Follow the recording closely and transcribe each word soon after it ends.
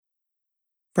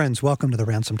Friends, welcome to the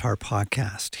Ransomed Heart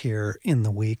Podcast here in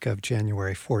the week of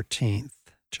January 14th.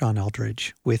 John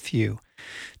Eldredge with you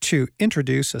to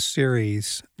introduce a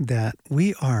series that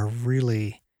we are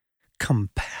really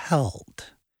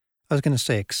compelled. I was going to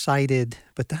say excited,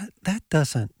 but that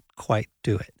doesn't quite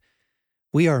do it.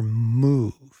 We are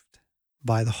moved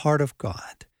by the heart of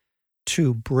God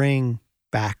to bring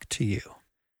back to you.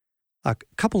 A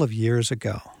couple of years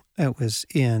ago, it was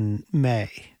in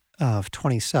May of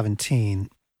 2017,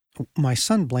 my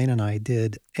son Blaine and I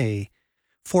did a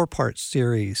 4-part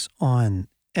series on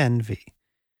envy.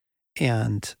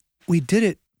 And we did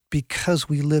it because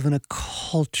we live in a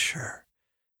culture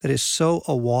that is so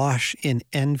awash in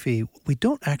envy, we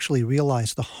don't actually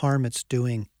realize the harm it's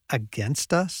doing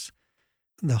against us,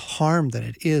 the harm that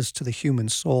it is to the human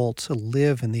soul to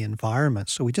live in the environment.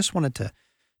 So we just wanted to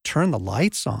turn the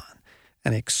lights on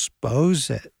and expose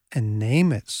it and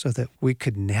name it so that we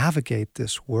could navigate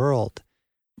this world.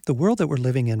 The world that we're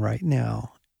living in right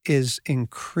now is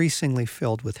increasingly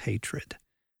filled with hatred.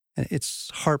 And it's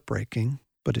heartbreaking,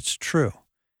 but it's true.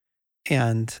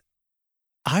 And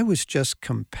I was just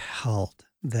compelled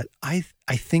that I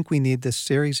think we need this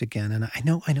series again. And I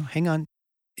know, hang on.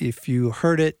 If you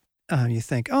heard it, you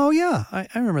think, oh yeah, I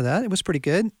remember that. It was pretty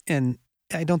good. And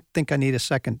I don't think I need a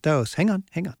second dose. Hang on.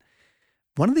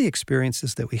 One of the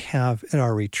experiences that we have at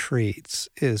our retreats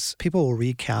is people will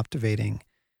read Captivating,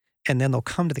 and then they'll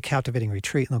come to the Captivating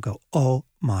retreat and they'll go, oh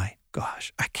my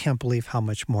gosh, I can't believe how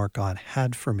much more God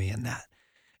had for me in that.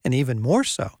 And even more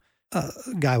so, a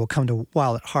guy will come to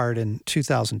Wild at Heart in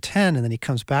 2010, and then he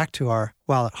comes back to our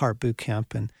Wild at Heart boot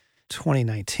camp in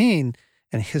 2019,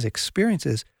 and his experience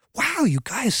is, wow, you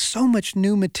guys, so much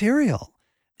new material.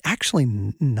 Actually,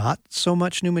 not so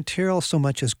much new material, so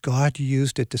much as God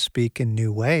used it to speak in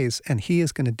new ways, and he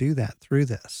is going to do that through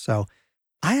this. So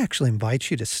I actually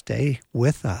invite you to stay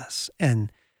with us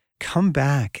and come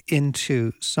back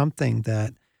into something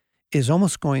that is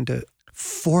almost going to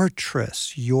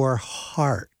fortress your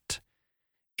heart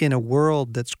in a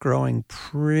world that's growing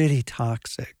pretty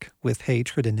toxic with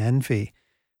hatred and envy.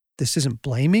 This isn't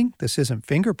blaming. This isn't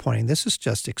finger pointing. This is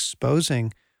just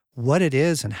exposing what it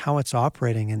is and how it's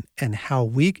operating and how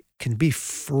we can be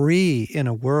free in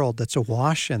a world that's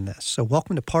awash in this. So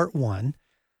welcome to part 1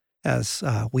 as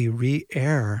we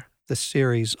re-air the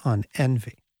series on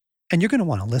envy. And you're going to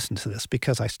want to listen to this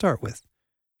because I start with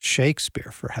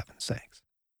Shakespeare, for heaven's sakes.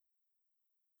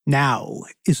 Now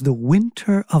is the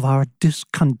winter of our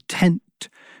discontent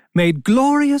made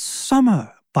glorious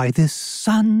summer by this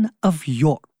son of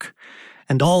York,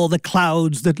 and all the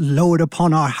clouds that lowered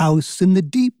upon our house in the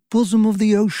deep bosom of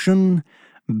the ocean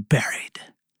buried.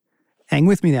 Hang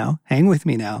with me now.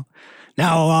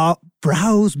 Now our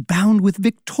brows bound with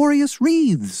victorious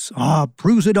wreaths, our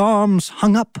bruised arms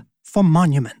hung up for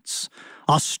monuments,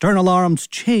 our stern alarms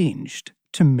changed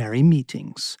to merry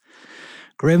meetings.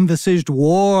 Grim-visaged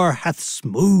war hath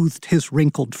smoothed his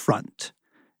wrinkled front,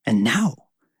 and now,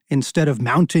 instead of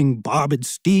mounting barbed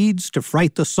steeds to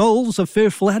fright the souls of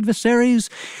fearful adversaries,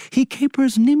 he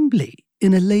capers nimbly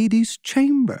in a lady's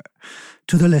chamber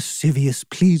to the lascivious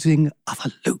pleasing of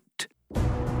a lute.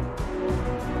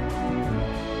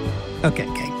 Okay,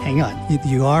 hang on.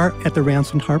 You are at the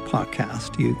Ransomed Heart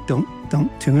Podcast. You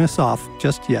don't tune us off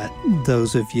just yet.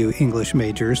 Those of you English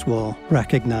majors will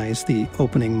recognize the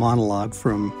opening monologue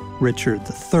from Richard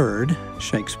III,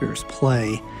 Shakespeare's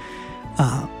play.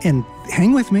 And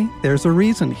hang with me, there's a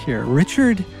reason here.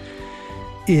 Richard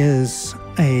is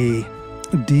a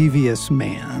devious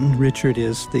man. Richard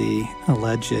is the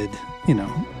alleged,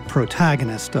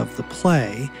 protagonist of the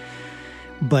play.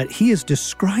 But he is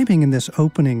describing in this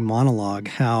opening monologue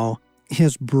how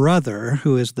his brother,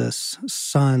 who is this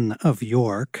son of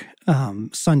York,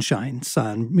 sunshine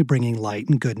son, bringing light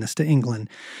and goodness to England,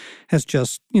 has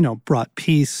just, brought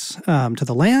peace to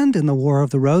the land in the War of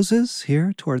the Roses,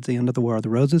 here towards the end of the War of the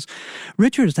Roses.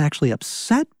 Richard is actually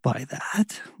upset by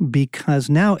that because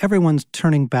now everyone's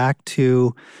turning back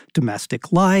to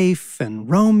domestic life and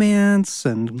romance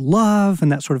and love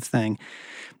and that sort of thing.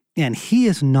 And he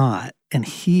is not, and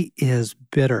he is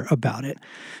bitter about it.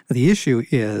 The issue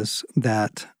is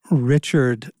that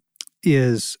Richard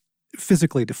is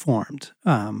physically deformed,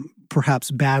 perhaps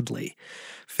badly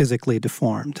physically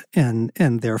deformed, and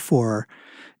therefore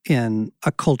in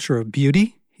a culture of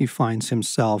beauty, he finds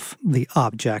himself the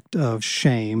object of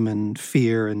shame and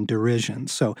fear and derision.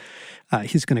 So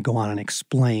he's going to go on and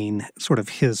explain sort of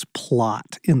his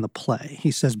plot in the play. He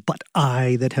says, "But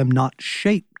I that am not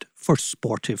shaped for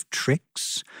sportive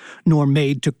tricks, nor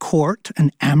made to court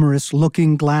an amorous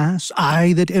looking glass,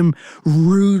 I that am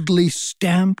rudely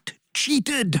stamped,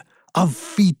 cheated, of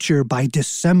feature by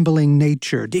dissembling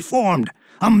nature, deformed,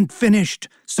 unfinished,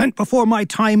 sent before my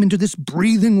time into this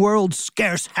breathing world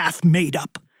scarce half made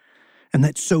up, and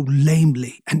that so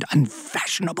lamely and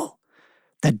unfashionable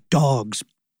that dogs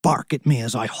bark at me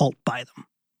as I halt by them.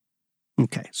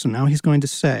 Okay, so now he's going to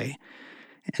say,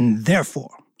 and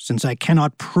therefore, since I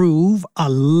cannot prove a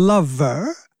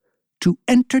lover to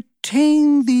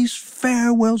entertain these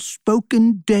fair,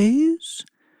 well-spoken days,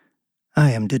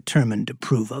 I am determined to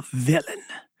prove a villain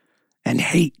and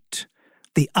hate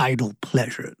the idle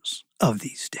pleasures of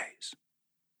these days.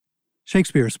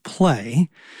 Shakespeare's play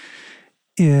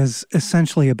is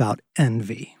essentially about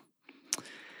envy,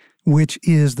 which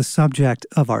is the subject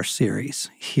of our series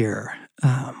here.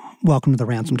 Welcome to the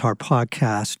Ransomed Heart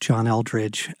Podcast. John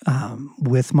Eldredge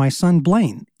with my son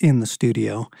Blaine in the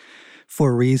studio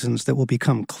for reasons that will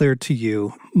become clear to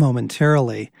you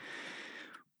momentarily.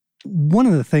 One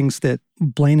of the things that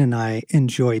Blaine and I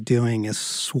enjoy doing is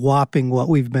swapping what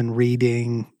we've been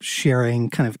reading, sharing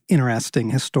kind of interesting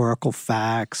historical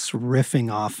facts,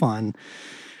 riffing off on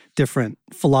different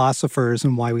philosophers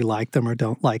and why we like them or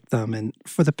don't like them. And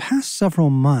for the past several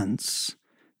months,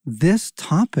 this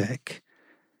topic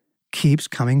keeps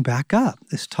coming back up,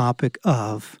 this topic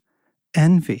of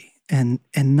envy. And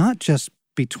not just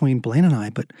between Blaine and I,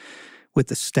 but with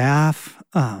the staff,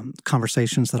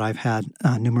 conversations that I've had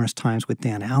numerous times with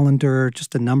Dan Allender,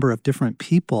 just a number of different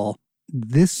people.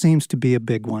 This seems to be a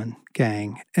big one,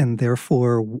 gang, and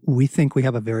therefore we think we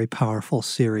have a very powerful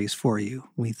series for you.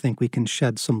 We think we can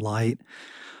shed some light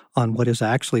on what is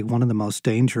actually one of the most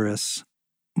dangerous,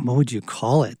 what would you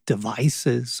call it,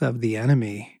 devices of the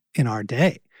enemy in our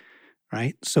day,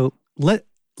 right? So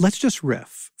let's just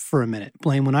riff for a minute.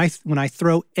 Blaine, when I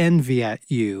throw envy at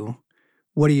you,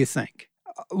 what do you think?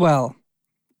 Well,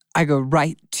 I go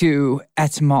right to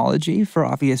etymology for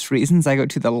obvious reasons. I go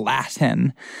to the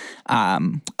Latin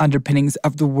underpinnings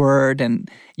of the word.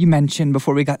 And you mentioned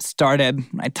before we got started,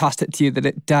 I tossed it to you that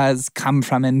it does come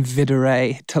from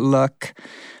invidere, to look.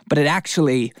 But it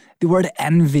actually, the word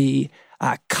envy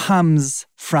comes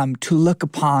from to look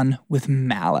upon with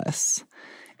malice.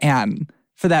 And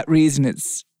for that reason,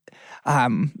 it's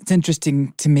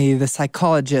interesting to me. The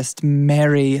psychologist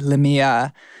Mary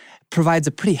Lemia provides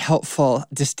a pretty helpful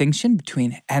distinction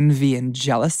between envy and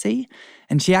jealousy.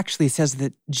 And she actually says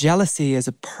that jealousy is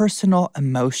a personal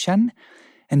emotion,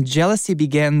 and jealousy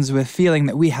begins with feeling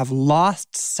that we have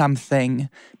lost something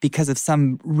because of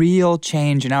some real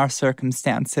change in our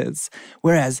circumstances,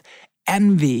 whereas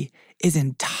envy is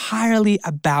entirely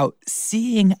about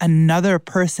seeing another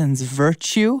person's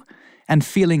virtue and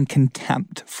feeling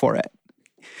contempt for it.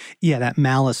 Yeah, that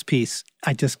malice piece,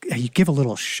 you give a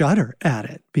little shudder at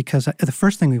it, because the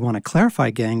first thing we want to clarify,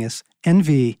 gang, is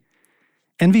envy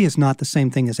is not the same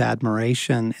thing as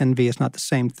admiration. Envy is not the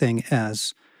same thing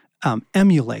as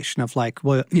emulation of like,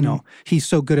 well, you know, he's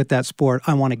so good at that sport,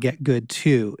 I want to get good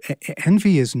too.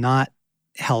 Envy is not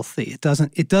healthy.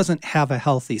 It doesn't have a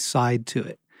healthy side to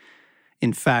it.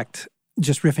 In fact,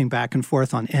 just riffing back and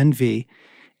forth on envy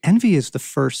is the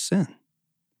first sin.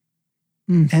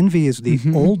 Envy is the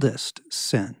oldest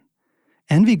sin.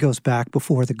 Envy goes back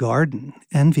before the garden.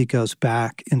 Envy goes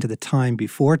back into the time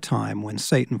before time when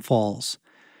Satan falls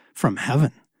from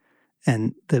heaven.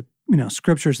 And the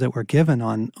scriptures that were given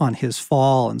on his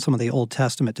fall and some of the Old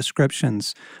Testament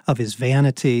descriptions of his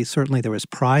vanity, certainly there was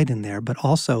pride in there, but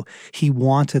also he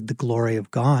wanted the glory of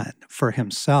God for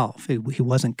himself. He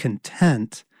wasn't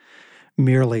content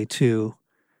merely to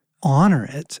honor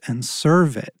it and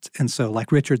serve it. And so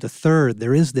like Richard III,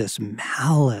 there is this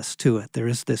malice to it. There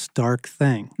is this dark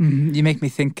thing. You make me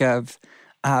think of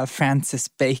Francis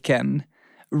Bacon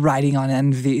writing on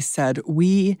envy said,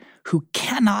 "We who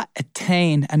cannot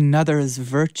attain another's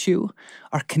virtue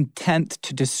are content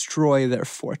to destroy their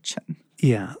fortune."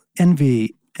 Yeah,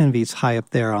 envy's high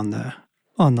up there on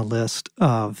the list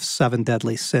of 7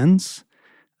 deadly sins.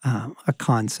 A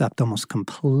concept almost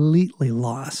completely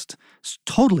lost. It's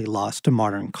totally lost to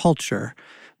modern culture,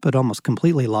 but almost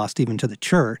completely lost even to the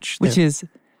church. Which is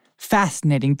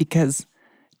fascinating because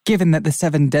given that the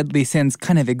 7 deadly sins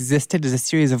kind of existed as a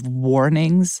series of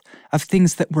warnings of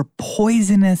things that were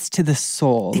poisonous to the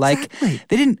soul. Exactly. Like,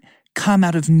 they didn't come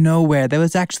out of nowhere.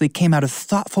 Came out of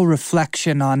thoughtful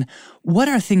reflection on what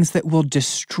are things that will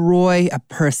destroy a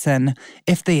person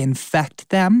if they infect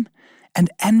them. And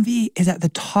envy is at the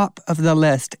top of the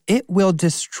list. It will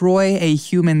destroy a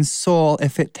human soul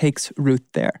if it takes root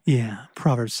there. Yeah,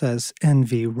 Proverbs says,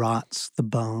 envy rots the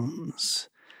bones.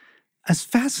 It's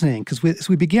fascinating because as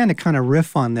we began to kind of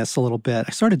riff on this a little bit,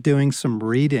 I started doing some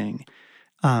reading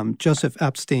Joseph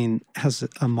Epstein has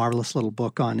a marvelous little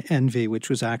book on envy, which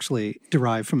was actually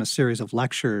derived from a series of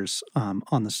lectures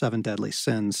on the 7 deadly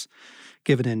sins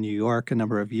given in New York a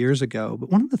number of years ago. But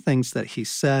one of the things that he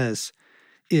says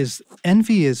is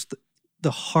envy is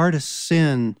the hardest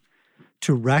sin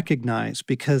to recognize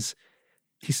because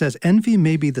he says envy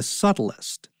may be the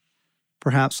subtlest,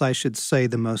 perhaps I should say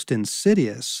the most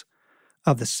insidious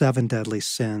of the 7 deadly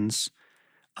sins,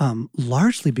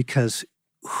 largely because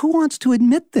who wants to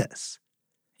admit this?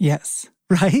 Yes.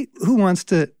 Right? Who wants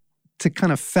to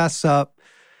kind of fess up?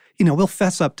 We'll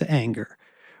fess up to anger.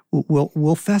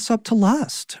 We'll fess up to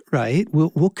lust, right?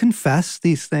 We'll confess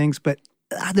these things, but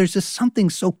there's just something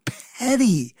so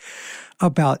petty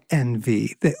about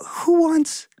envy that who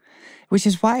wants? Which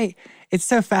is why it's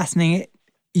so fascinating.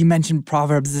 You mentioned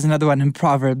Proverbs. There's another one in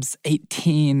Proverbs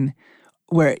 18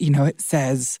 where, it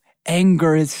says,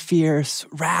 anger is fierce,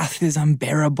 wrath is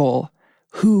unbearable.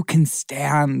 Who can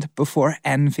stand before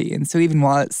envy? And so even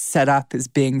while it's set up as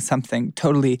being something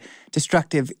totally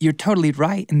destructive, you're totally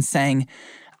right in saying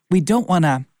we don't want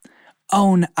to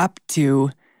own up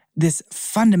to this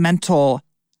fundamental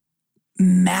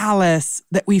malice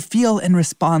that we feel in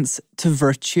response to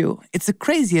virtue. It's the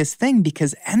craziest thing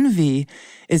because envy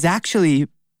is actually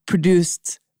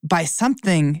produced by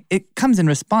something, it comes in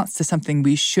response to something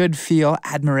we should feel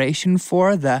admiration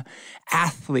for, the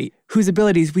athlete whose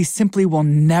abilities we simply will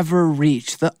never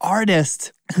reach, the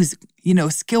artist whose,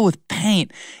 skill with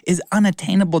paint is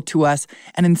unattainable to us.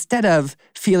 And instead of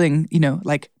feeling,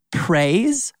 like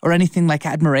praise or anything like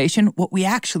admiration, what we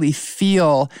actually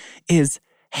feel is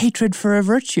hatred for a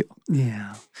virtue.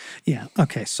 Yeah.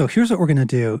 Okay, so here's what we're going to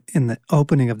do in the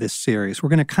opening of this series. We're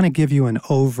going to kind of give you an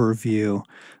overview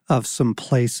of some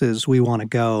places we want to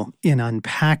go in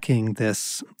unpacking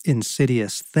this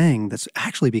insidious thing that's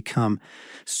actually become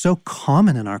so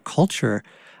common in our culture.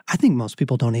 I think most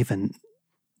people don't even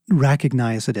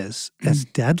recognize it as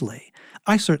deadly.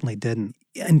 I certainly didn't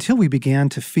until we began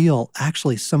to feel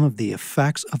actually some of the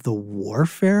effects of the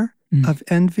warfare of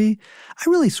envy. I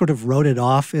really sort of wrote it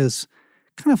off as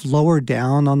kind of lower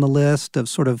down on the list of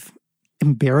sort of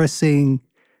embarrassing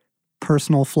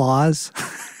personal flaws,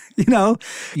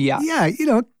 Yeah.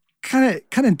 Yeah, kind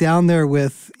of down there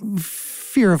with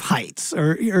fear of heights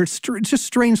or just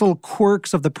strange little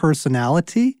quirks of the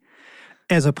personality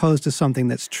as opposed to something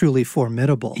that's truly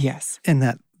formidable. Yes. And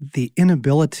that the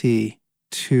inability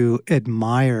to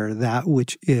admire that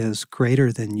which is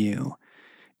greater than you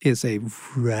is a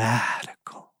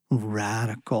radical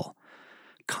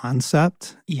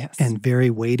concept. Yes. And very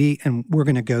weighty. And we're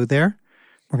going to go there.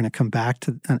 We're going to come back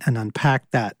to and unpack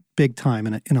that big time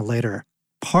in a later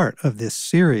part of this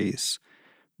series.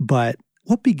 But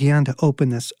what began to open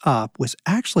this up was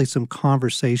actually some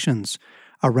conversations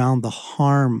around the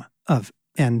harm of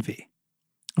envy.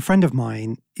 A friend of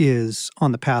mine is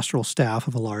on the pastoral staff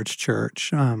of a large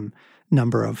church,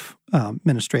 number of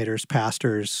administrators,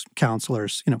 pastors,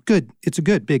 counselors, good. It's a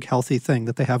good, big, healthy thing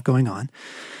that they have going on.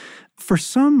 For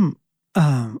some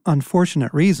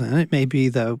unfortunate reason, it may be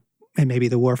the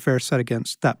warfare set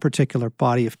against that particular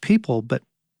body of people, but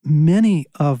many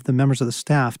of the members of the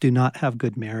staff do not have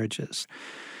good marriages.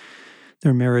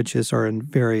 Their marriages are in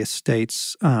various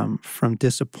states from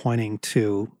disappointing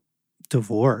to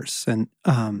divorce. And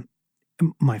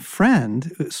my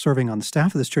friend serving on the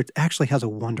staff of this church actually has a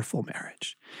wonderful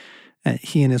marriage.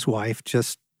 He and his wife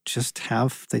just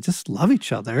love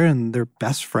each other and they're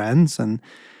best friends.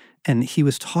 And he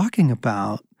was talking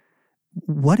about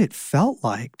what it felt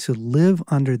like to live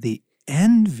under the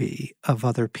envy of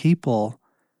other people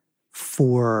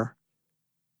for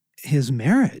his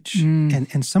marriage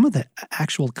and some of the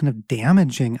actual kind of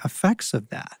damaging effects of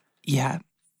that. Yeah,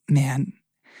 man.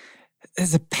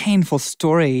 It's a painful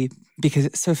story because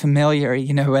it's so familiar.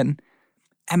 When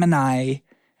Em and I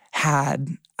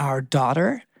had our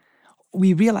daughter,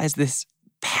 we realized this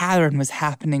pattern was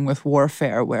happening with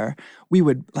warfare where we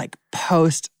would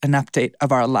post an update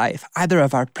of our life, either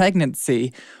of our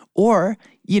pregnancy or,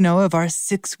 of our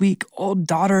 6-week-old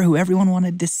daughter who everyone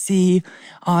wanted to see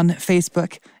on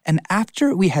Facebook. And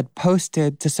after we had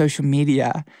posted to social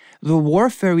media, the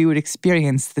warfare we would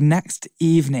experience the next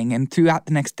evening and throughout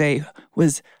the next day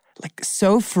was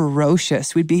so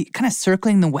ferocious. We'd be kind of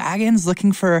circling the wagons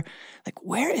looking for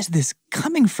where is this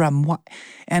coming from?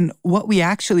 And what we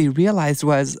actually realized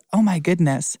was, oh my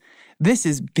goodness, this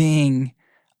is being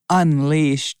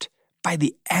unleashed by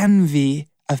the envy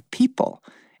of people.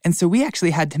 And so we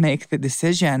actually had to make the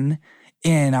decision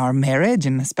in our marriage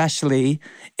and especially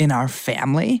in our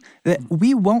family that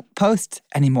we won't post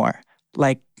anymore,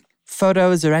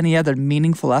 photos or any other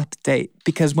meaningful update,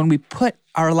 because when we put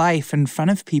our life in front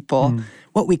of people,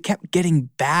 what we kept getting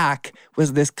back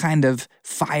was this kind of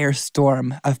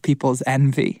firestorm of people's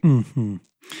envy. Mm-hmm.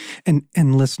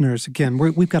 And listeners, again,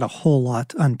 we've got a whole lot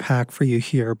to unpack for you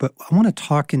here, but I want to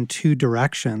talk in two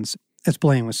directions. As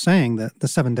Blaine was saying, the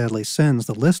 7 deadly sins,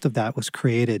 the list of that was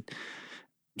created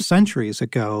centuries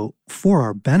ago for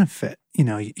our benefit.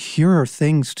 Here are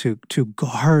things to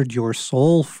guard your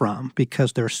soul from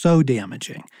because they're so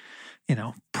damaging.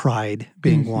 Pride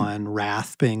being one,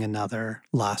 wrath being another,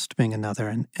 lust being another,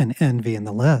 and envy in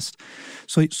the list.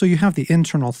 So you have the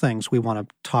internal things we want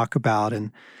to talk about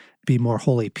and be more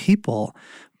holy people.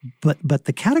 But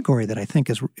the category that I think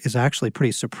is actually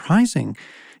pretty surprising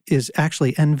is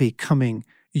actually envy coming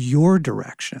your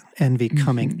direction, envy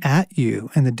coming at you,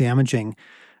 and the damaging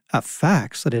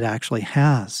effects that it actually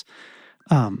has.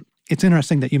 It's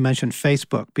interesting that you mentioned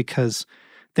Facebook because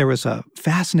there was a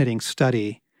fascinating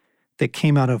study that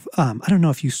came out of, I don't know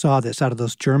if you saw this, out of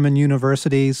those German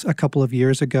universities a couple of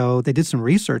years ago. They did some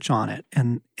research on it,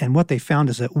 and what they found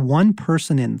is that 1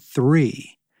 person in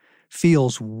 3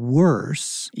 feels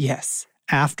worse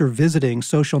after visiting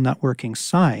social networking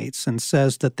sites and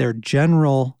says that their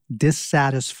general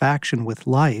dissatisfaction with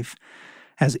life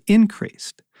has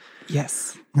increased.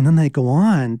 Yes. And then they go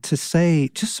on to say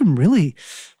just some really,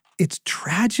 it's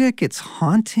tragic, it's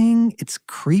haunting, it's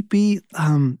creepy,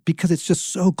 because it's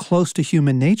just so close to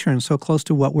human nature and so close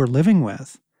to what we're living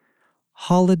with.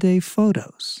 Holiday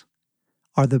photos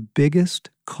are the biggest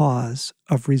cause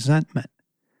of resentment,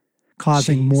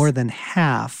 causing more than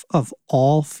half of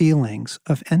all feelings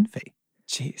of envy.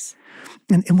 Jeez.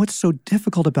 And what's so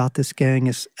difficult about this, gang,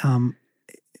 is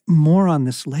more on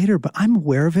this later, but I'm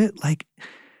aware of it. Like,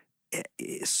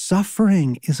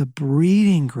 suffering is a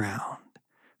breeding ground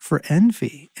for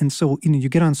envy. And so, you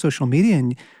get on social media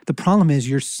and the problem is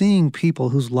you're seeing people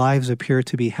whose lives appear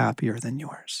to be happier than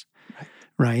yours,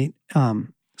 right?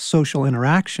 Social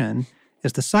interaction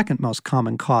is the second most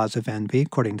common cause of envy,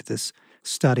 according to this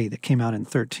study that came out in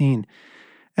 2013,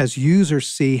 as users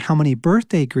see how many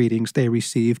birthday greetings they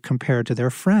receive compared to their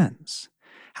friends,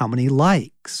 how many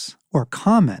likes or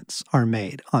comments are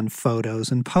made on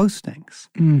photos and postings,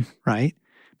 right?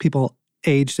 People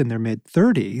aged in their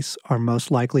mid-30s are most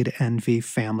likely to envy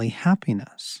family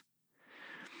happiness.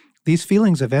 These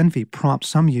feelings of envy prompt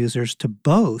some users to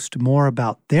boast more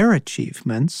about their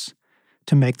achievements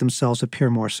to make themselves appear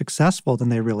more successful than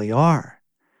they really are.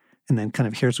 And then kind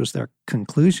of here's their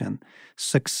conclusion.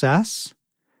 Success,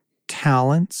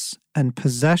 talents, and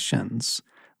possessions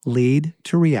lead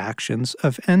to reactions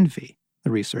of envy,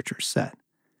 the researchers said.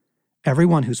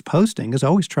 Everyone who's posting is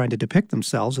always trying to depict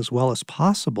themselves as well as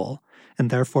possible, and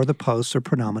therefore the posts are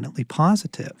predominantly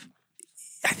positive.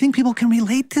 I think people can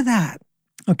relate to that.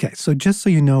 Okay, so just so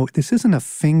you know, this isn't a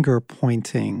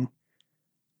finger-pointing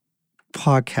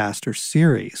podcast or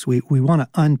series. We want to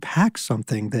unpack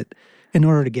something that in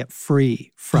order to get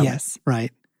free from it,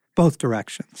 right? Both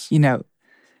directions.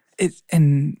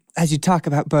 And as you talk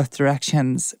about both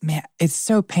directions, man, it's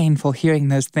so painful hearing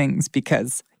those things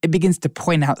because it begins to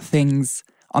point out things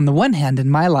on the one hand in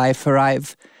my life where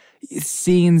I've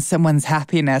seen someone's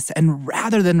happiness and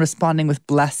rather than responding with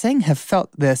blessing, have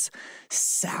felt this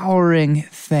souring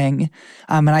thing.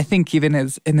 And I think even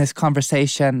as in this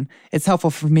conversation, it's helpful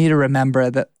for me to remember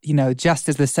that, just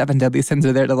as the 7 deadly sins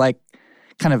are there to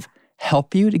kind of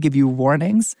help you, to give you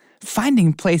warnings,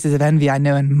 finding places of envy I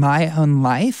know in my own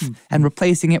life and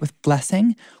replacing it with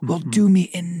blessing will do me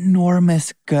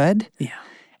enormous good. Yeah.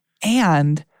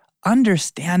 And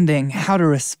understanding how to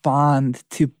respond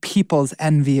to people's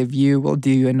envy of you will do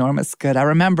you enormous good. I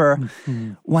remember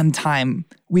one time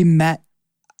we met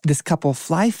this couple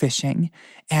fly fishing,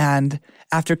 and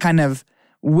after kind of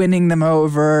winning them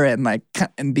over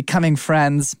and becoming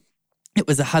friends, it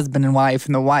was a husband and wife,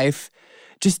 and the wife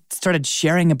just started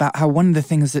sharing about how one of the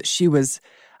things that she was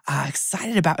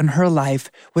excited about in her life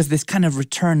was this kind of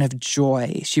return of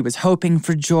joy. She was hoping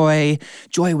for joy.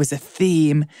 Joy was a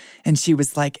theme. And she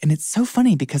was like, and it's so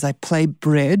funny because I play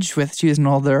bridge with, she was an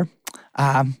older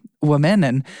woman,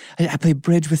 and I play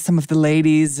bridge with some of the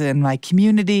ladies in my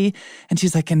community. And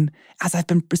she's like, and as I've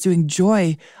been pursuing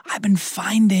joy, I've been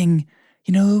finding,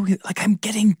 I'm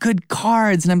getting good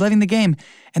cards and I'm loving the game.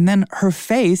 And then her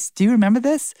face, do you remember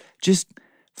this? Just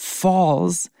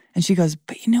falls. And she goes,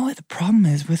 but you know what the problem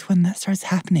is with when that starts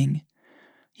happening?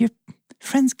 Your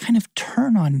friends kind of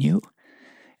turn on you.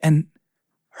 And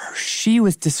she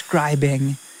was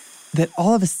describing that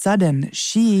all of a sudden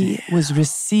she was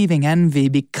receiving envy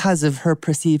because of her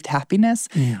perceived happiness.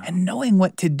 Yeah. And knowing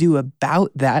what to do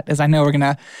about that, as I know we're going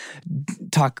to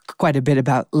talk quite a bit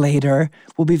about later,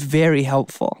 will be very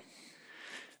helpful.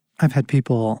 I've had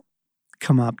people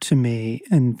come up to me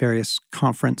in various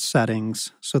conference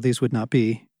settings. So these would not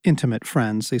be intimate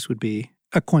friends. These would be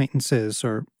acquaintances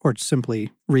or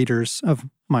simply readers of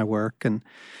my work. And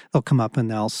they'll come up and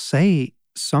they'll say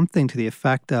something to the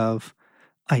effect of,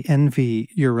 I envy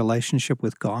your relationship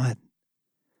with God.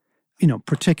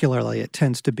 Particularly it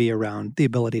tends to be around the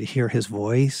ability to hear his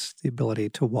voice, the ability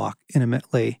to walk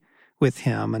intimately with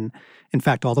him. And in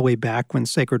fact, all the way back when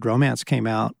Sacred Romance came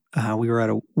out, we were at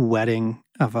a wedding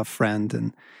of a friend,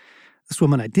 and this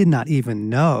woman I did not even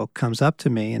know comes up to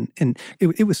me, and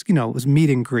it was it was meet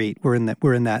and greet. We're in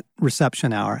that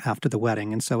reception hour after the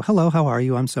wedding, and so hello, how are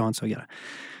you? I'm so and so. Yeah,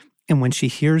 and when she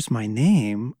hears my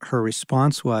name, her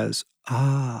response was,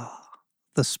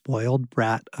 the spoiled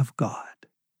brat of God.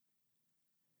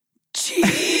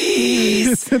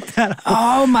 Jeez.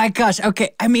 Oh my gosh.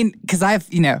 Okay. I mean, because I've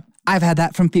had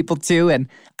that from people too. And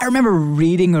I remember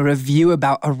reading a review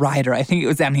about a writer. I think it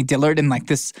was Annie Dillard. And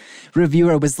this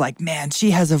reviewer was like, man,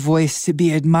 she has a voice to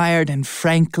be admired and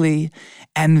frankly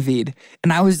envied.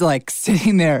 And I was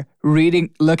sitting there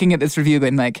looking at this review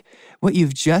going what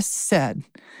you've just said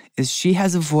is she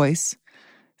has a voice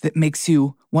that makes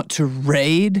you want to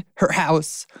raid her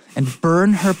house and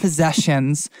burn her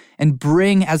possessions and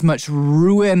bring as much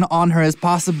ruin on her as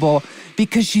possible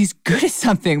because she's good at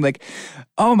something.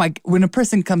 When a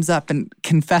person comes up and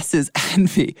confesses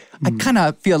envy, I kind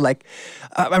of feel like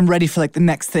I'm ready for the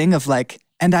next thing of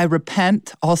and I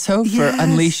repent also for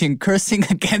unleashing cursing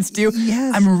against you.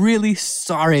 Yes. I'm really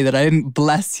sorry that I didn't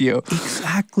bless you.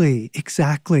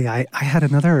 Exactly. I had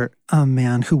another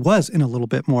man who was in a little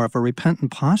bit more of a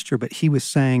repentant posture, but he was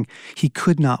saying he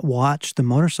could not watch the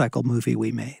motorcycle movie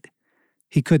we made.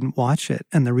 He couldn't watch it.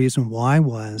 And the reason why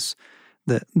was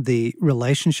that the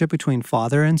relationship between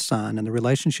father and son and the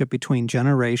relationship between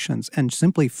generations and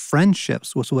simply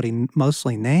friendships was what he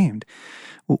mostly named,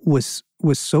 was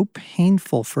so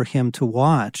painful for him to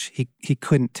watch. He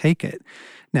couldn't take it.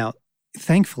 Now,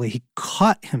 thankfully, he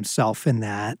caught himself in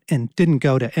that and didn't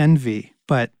go to envy.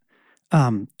 But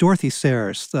Dorothy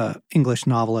Sayers, the English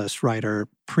novelist, writer,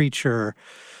 preacher,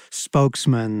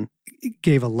 spokesman,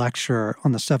 gave a lecture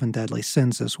on the 7 deadly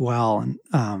sins as well, and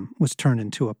was turned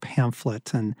into a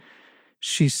pamphlet. And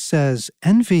she says,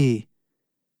 envy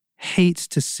hates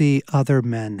to see other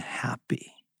men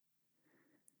happy.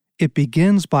 It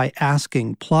begins by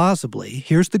asking plausibly,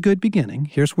 here's the good beginning,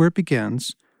 here's where it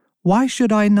begins, why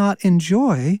should I not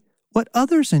enjoy what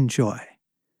others enjoy?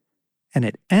 And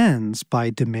it ends by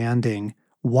demanding,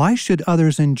 why should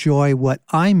others enjoy what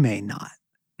I may not?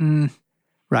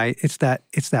 Right? It's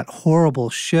that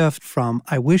horrible shift from,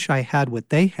 I wish I had what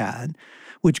they had,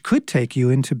 which could take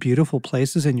you into beautiful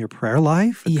places in your prayer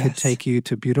life. It could take you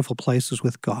to beautiful places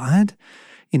with God.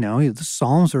 The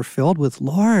Psalms are filled with,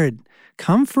 Lord,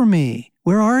 come for me.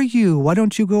 Where are you? Why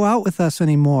don't you go out with us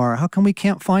anymore? How come we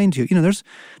can't find you?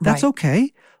 That's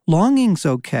okay. Longing's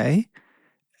okay.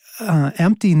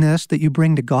 Emptiness that you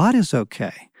bring to God is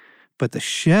okay. But the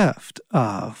shift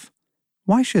of,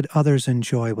 why should others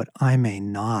enjoy what I may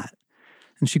not?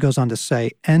 And she goes on to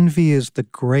say, envy is the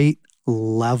great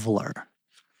leveler.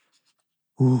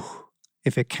 Ooh,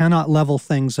 if it cannot level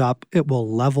things up, it will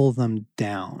level them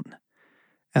down.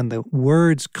 And the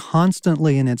words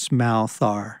constantly in its mouth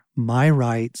are, my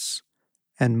rights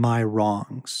and my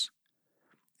wrongs.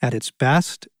 At its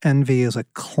best, envy is a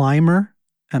climber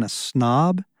and a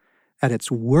snob. At its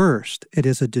worst, it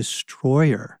is a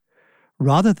destroyer.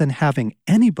 Rather than having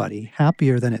anybody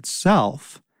happier than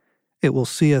itself, it will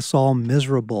see us all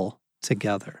miserable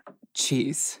together.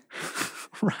 Jeez.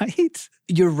 Right?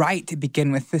 You're right to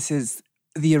begin with. This is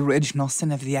the original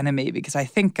sin of the enemy, because I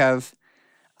think of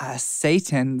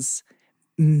Satan's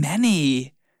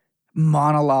many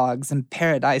monologues in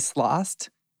Paradise Lost.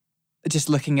 Just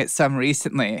looking at some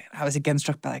recently, I was again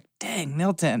struck by dang,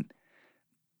 Milton,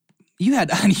 you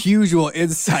had unusual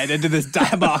insight into this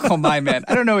diabolical mind, man.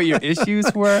 I don't know what your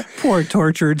issues were. Poor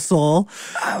tortured soul.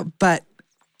 But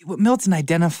what Milton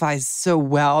identifies so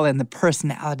well in the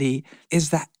personality is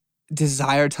that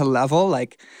desire to level.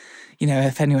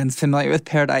 If anyone's familiar with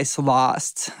Paradise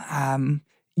Lost,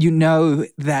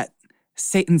 that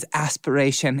Satan's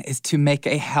aspiration is to make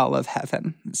a hell of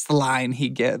heaven. It's the line he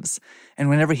gives. And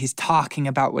whenever he's talking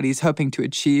about what he's hoping to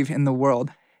achieve in the world,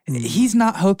 he's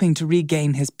not hoping to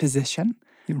regain his position.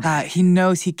 He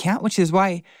knows he can't, which is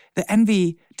why the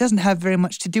envy doesn't have very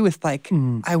much to do with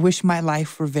I wish my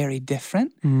life were very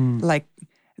different.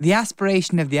 The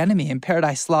aspiration of the enemy in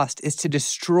Paradise Lost is to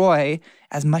destroy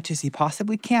as much as he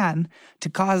possibly can to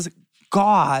cause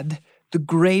God the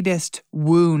greatest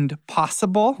wound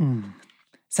possible.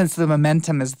 Since the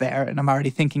momentum is there, and I'm already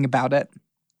thinking about it,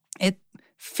 it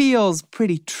feels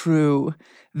pretty true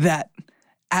that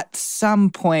at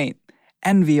some point,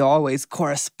 envy always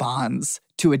corresponds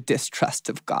to a distrust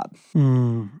of God.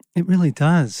 It really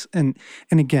does. And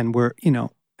again,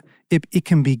 it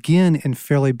can begin in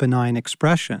fairly benign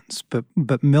expressions,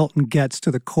 but Milton gets to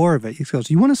the core of it. He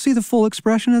goes, you want to see the full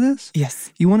expression of this?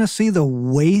 Yes. You want to see the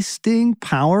wasting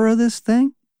power of this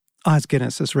thing? Os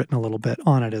Guinness has written a little bit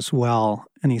on it as well.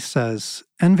 And he says,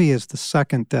 envy is the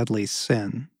second deadly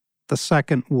sin, the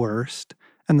second worst,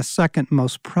 and the second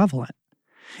most prevalent.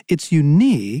 It's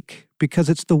unique because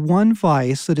it's the one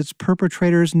vice that its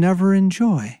perpetrators never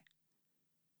enjoy.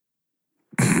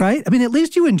 Right? I mean, at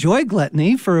least you enjoy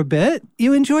gluttony for a bit.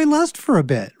 You enjoy lust for a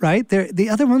bit, right? The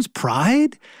other one's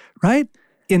pride, right?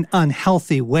 In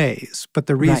unhealthy ways. But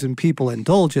the reason people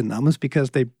indulge in them is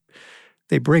because they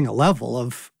bring a level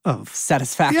of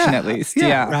satisfaction, at least.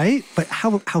 Yeah. Right? But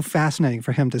how fascinating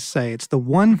for him to say it's the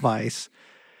one vice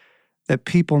that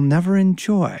people never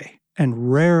enjoy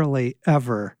and rarely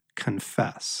ever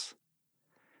confess.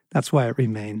 That's why it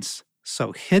remains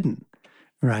so hidden,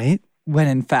 right? When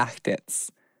in fact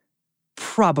it's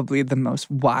probably the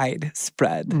most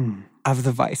widespread of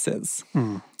the vices.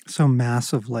 So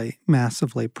massively,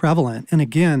 massively prevalent. And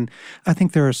again, I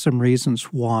think there are some reasons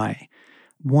why.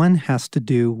 One has to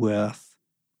do with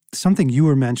something you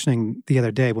were mentioning the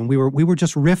other day when we were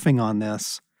just riffing on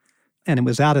this. And it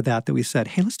was out of that we said,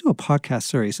 hey, let's do a podcast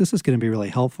series. This is going to be really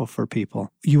helpful for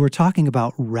people. You were talking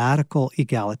about radical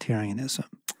egalitarianism.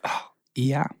 Oh,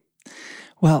 yeah.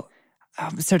 Well,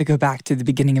 so to go back to the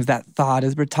beginning of that thought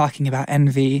as we're talking about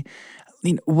envy,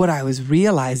 what I was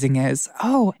realizing is,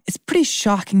 it's pretty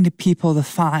shocking to people to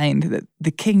find that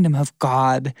the kingdom of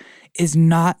God is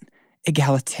not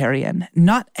egalitarian.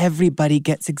 Not everybody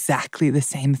gets exactly the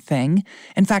same thing.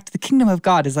 In fact, the kingdom of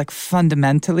God is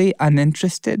fundamentally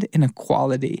uninterested in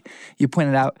equality. You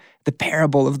pointed out the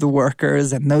parable of the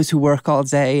workers, and those who work all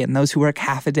day and those who work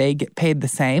half a day get paid the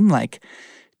same.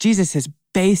 Jesus is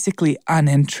basically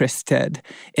uninterested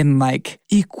in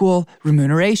equal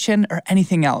remuneration or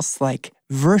anything else.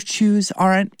 Virtues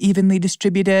aren't evenly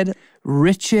distributed,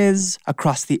 riches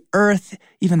across the earth,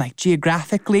 even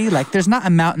geographically. There's not a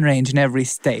mountain range in every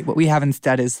state. What we have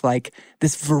instead is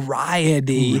this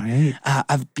variety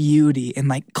of beauty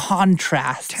and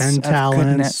contrast. 10 talents,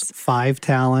 goodness. 5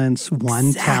 talents,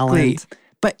 1 talent.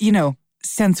 But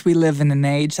since we live in an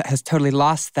age that has totally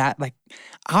lost that,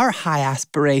 our high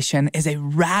aspiration is a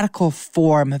radical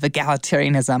form of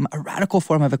egalitarianism, a radical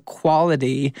form of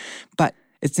equality. But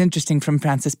it's interesting from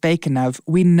Francis Bacon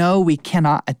we know we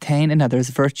cannot attain another's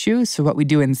virtue, so what we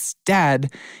do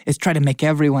instead is try to make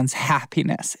everyone's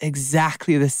happiness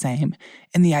exactly the same.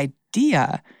 And the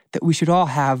idea that we should all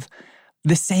have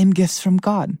the same gifts from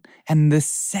God and the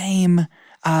same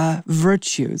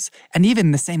virtues and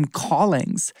even the same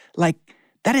callings,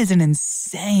 that is an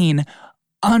insane,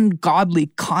 ungodly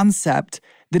concept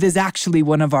that is actually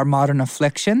one of our modern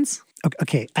afflictions.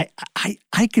 Okay,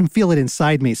 I can feel it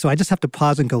inside me, so I just have to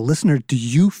pause and go, listener, do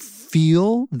you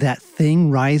feel that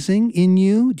thing rising in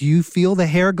you? Do you feel the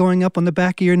hair going up on the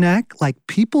back of your neck?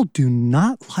 People do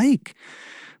not like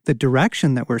the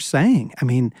direction that we're saying. I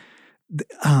mean,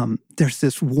 there's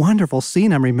this wonderful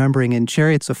scene I'm remembering in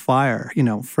Chariots of Fire,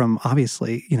 from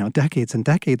obviously, decades and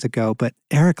decades ago. But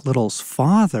Eric Little's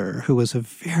father, who was a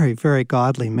very, very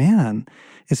godly man,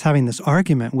 is having this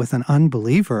argument with an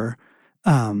unbeliever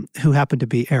who happened to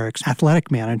be Eric's athletic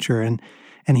manager. And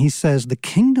he says, the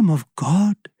kingdom of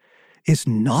God is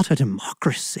not a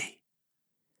democracy.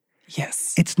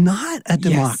 Yes. It's not a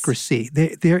democracy.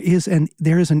 Yes. There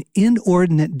is an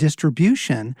inordinate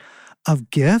distribution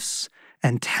of gifts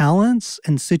and talents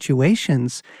and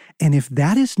situations. And if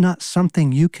that is not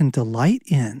something you can delight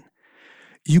in,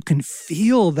 you can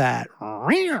feel that,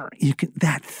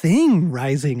 that thing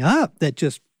rising up that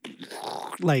just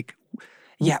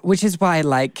Yeah, which is why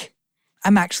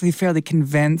I'm actually fairly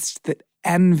convinced that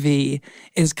envy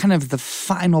is kind of the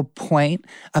final point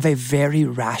of a very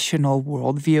rational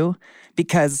worldview,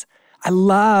 because I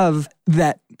love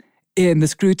that in the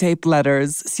Screwtape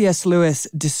Letters, C.S. Lewis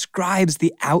describes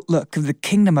the outlook of the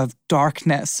kingdom of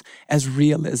darkness as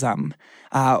realism.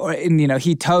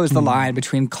 He toes the line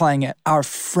between calling it our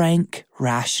frank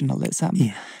rationalism.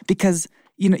 Yeah. Because,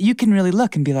 you can really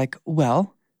look and be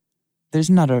well, there's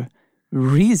not a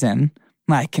reason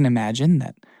I can imagine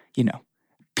that,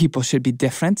 people should be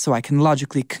different, so I can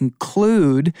logically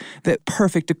conclude that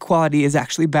perfect equality is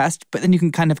actually best. But then you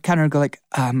can kind of counter and go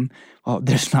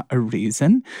there's not a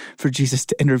reason for Jesus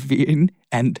to intervene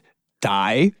and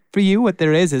die for you. What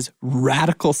there is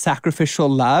radical sacrificial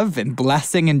love and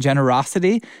blessing and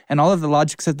generosity and all of the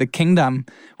logics of the kingdom,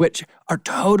 which are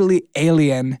totally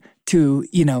alien to,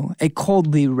 a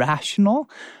coldly rational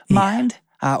mind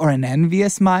or an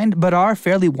envious mind, but are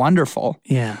fairly wonderful.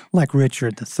 Yeah, like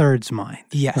Richard III's mind.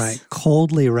 Yes. Right?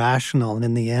 Coldly rational and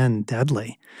in the end,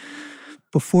 deadly.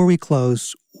 Before we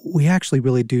close, we actually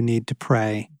really do need to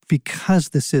pray because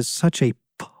this is such a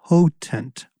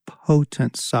potent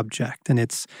subject, and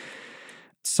it's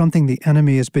something the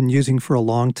enemy has been using for a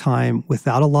long time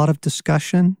without a lot of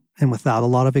discussion and without a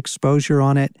lot of exposure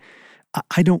on it.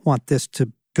 I don't want this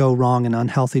to go wrong in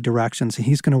unhealthy directions, and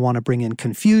he's going to want to bring in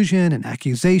confusion and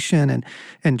accusation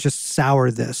and just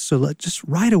sour this. So just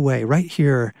right away, right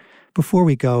here, before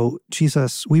we go,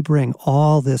 Jesus, we bring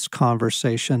all this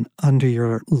conversation under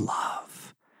your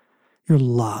love. Your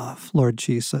love, Lord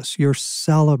Jesus, your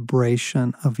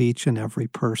celebration of each and every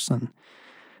person,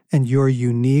 and your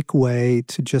unique way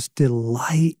to just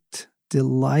delight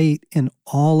in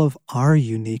all of our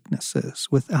uniquenesses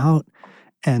without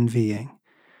envying.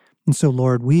 And so,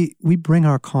 Lord, we bring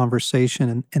our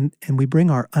conversation and we bring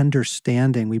our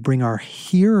understanding, we bring our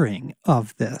hearing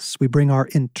of this, we bring our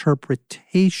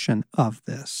interpretation of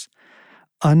this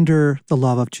under the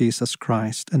love of Jesus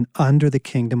Christ and under the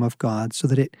kingdom of God, so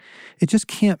that it just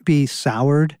can't be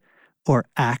soured or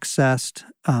accessed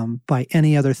by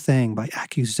any other thing, by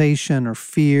accusation or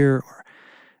fear or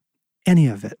any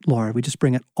of it, Lord. We just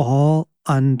bring it all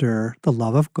under the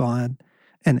love of God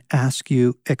and ask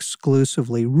you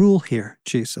exclusively, rule here,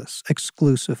 Jesus,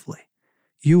 exclusively.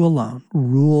 You alone,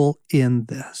 rule in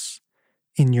this.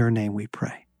 In your name we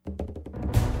pray.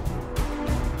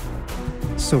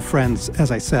 So friends, as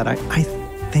I said, I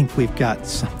think we've got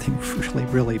something really,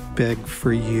 really big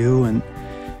for you, and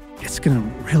it's going to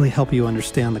really help you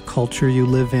understand the culture you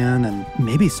live in and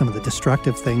maybe some of the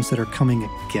destructive things that are coming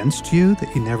against you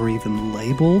that you never even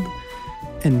labeled,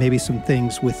 and maybe some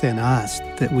things within us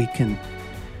that we can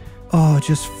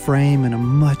just frame in a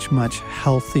much, much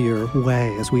healthier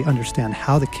way as we understand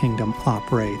how the kingdom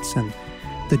operates and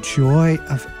the joy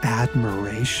of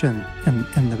admiration and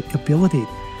the ability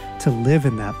to live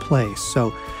in that place.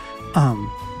 So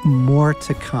more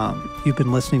to come. You've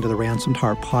been listening to the Ransomed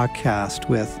Heart podcast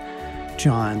with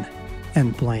John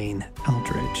and Blaine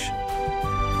Eldredge.